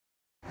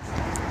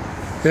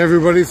Hey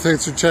everybody,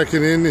 thanks for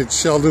checking in. It's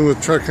Sheldon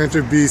with Truck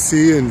Hunter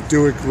BC in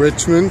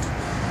Richmond.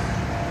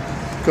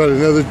 Got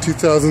another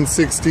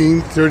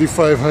 2016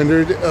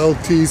 3500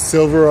 LT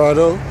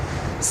Silverado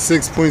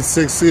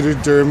 6.6 liter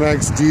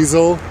DURAMAX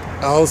diesel,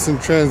 Allison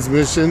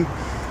transmission,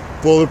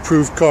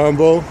 bulletproof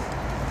combo.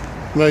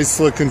 Nice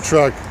looking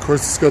truck. Of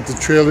course, it's got the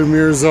trailer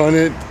mirrors on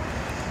it.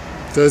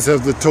 It does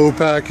have the tow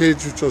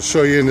package, which I'll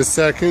show you in a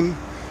second.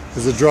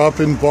 There's a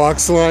drop-in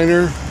box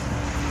liner.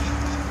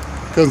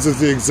 Comes with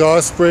the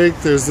exhaust brake.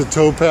 There's the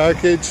tow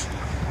package.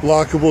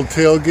 Lockable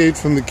tailgate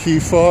from the key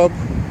fob.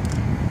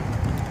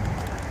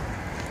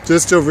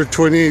 Just over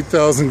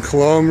 28,000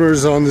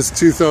 kilometers on this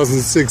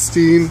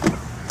 2016.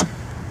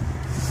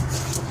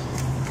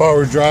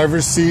 Power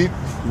driver's seat.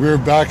 Rear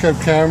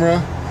backup camera.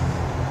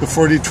 The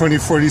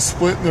 40-20-40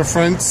 split in the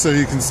front, so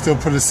you can still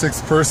put a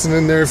sixth person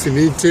in there if you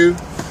need to.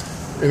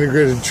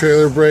 Integrated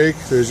trailer brake.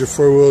 There's your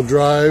four-wheel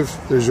drive.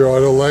 There's your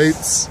auto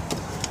lights.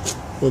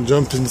 We'll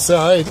jump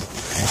inside.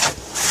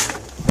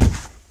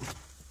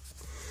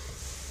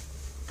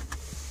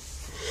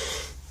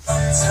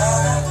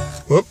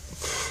 Whoop.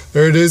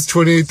 There it is,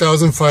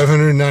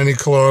 28,590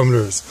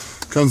 kilometers.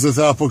 Comes with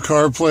Apple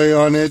CarPlay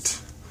on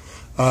it.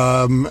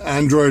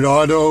 Android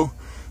Auto.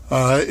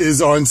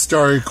 Is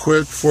OnStar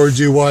equipped,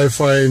 4G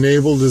Wi-Fi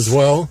enabled as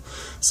well.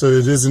 So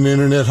it is an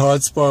internet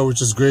hotspot,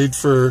 which is great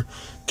for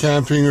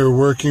camping or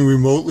working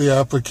remotely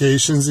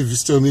applications if you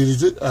still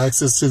need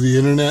access to the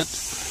internet.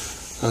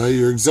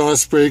 Your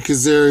exhaust brake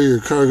is there, your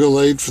cargo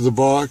light for the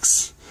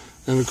box,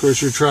 and of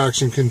course your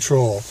traction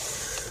control.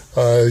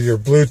 Your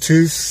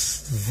Bluetooth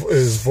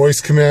is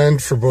voice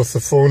command for both the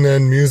phone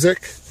and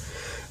music.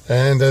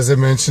 And as I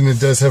mentioned, it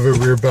does have a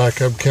rear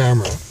backup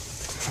camera.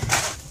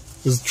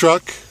 This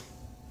truck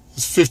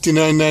is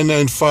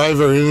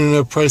 $59,995. Our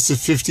internet price is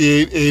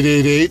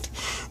 $58,888.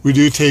 We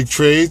do take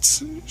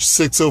trades.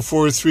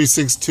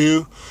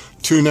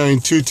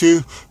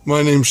 604-362-2922.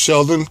 My name's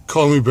Sheldon.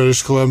 Call me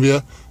British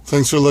Columbia.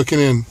 Thanks for looking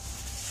in.